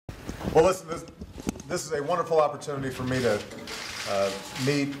Well, listen, this is a wonderful opportunity for me to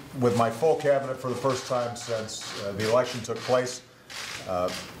meet with my full cabinet for the first time since the election took place.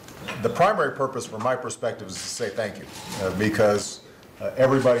 The primary purpose from my perspective is to say thank you, because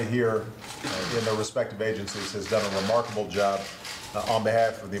everybody here in their respective agencies has done a remarkable job on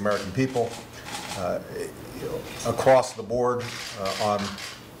behalf of the American people, across the board, on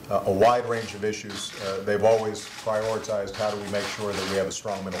a wide range of issues. They've always prioritized how do we make sure that we have a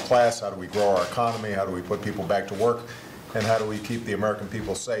strong middle class, how do we grow our economy, how do we put people back to work, and how do we keep the American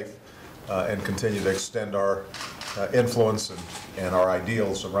people safe and continue to extend our influence and our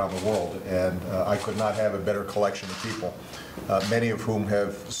ideals around the world. And I could not have a better collection of people, many of whom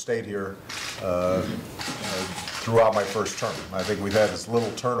have stayed here throughout my first term. I think we've had as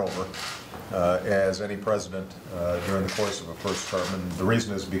little turnover as any president during the course of a first term, and the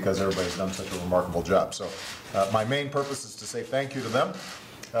reason is because everybody's done such a remarkable job. So my main purpose is to say thank you to them,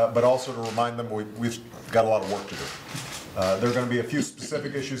 but also to remind them we've got a lot of work to do. There are going to be a few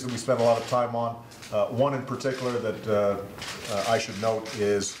specific issues that we spend a lot of time on. One in particular that I should note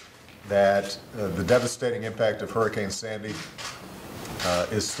is that the devastating impact of Hurricane Sandy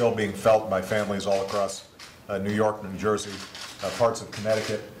is still being felt by families all across New York, New Jersey, parts of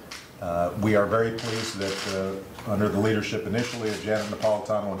Connecticut. We are very pleased that under the leadership initially of Janet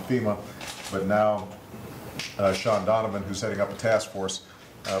Napolitano and FEMA, but now Sean Donovan, who's heading up a task force,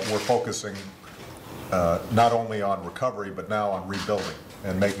 we're focusing not only on recovery, but now on rebuilding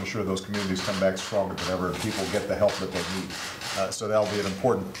and making sure those communities come back stronger than ever and people get the help that they need. So that'll be an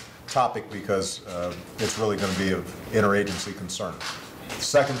important topic because it's really going to be of interagency concern. The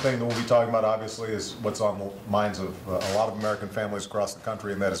second thing that we'll be talking about, obviously, is what's on the minds of a lot of American families across the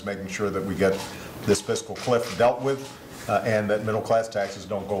country, and that is making sure that we get this fiscal cliff dealt with and that middle-class taxes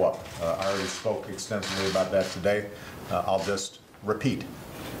don't go up. I already spoke extensively about that today. I'll just repeat.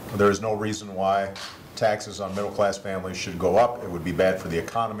 There is no reason why taxes on middle-class families should go up. It would be bad for the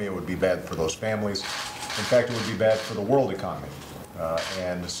economy. It would be bad for those families. In fact, it would be bad for the world economy.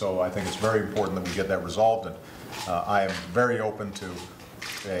 And so I think it's very important that we get that resolved. And I am very open to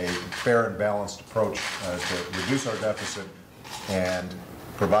a fair and balanced approach to reduce our deficit and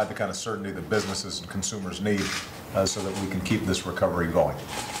provide the kind of certainty that businesses and consumers need so that we can keep this recovery going.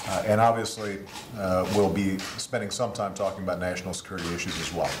 And obviously, we'll be spending some time talking about national security issues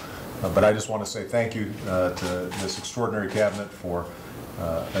as well. But I just want to say thank you to this extraordinary cabinet for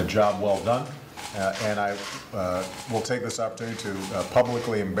a job well done. And I will take this opportunity to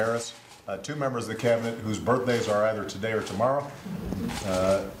publicly embarrass two members of the cabinet whose birthdays are either today or tomorrow.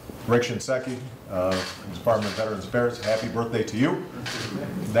 Rick Shinseki, Department of Veterans Affairs, happy birthday to you.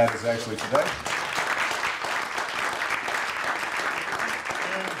 That is actually today.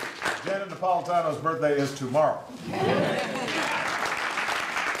 And Janet Napolitano's birthday is tomorrow.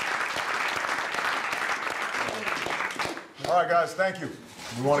 All right, guys, thank you.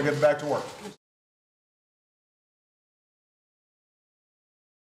 We want to get back to work.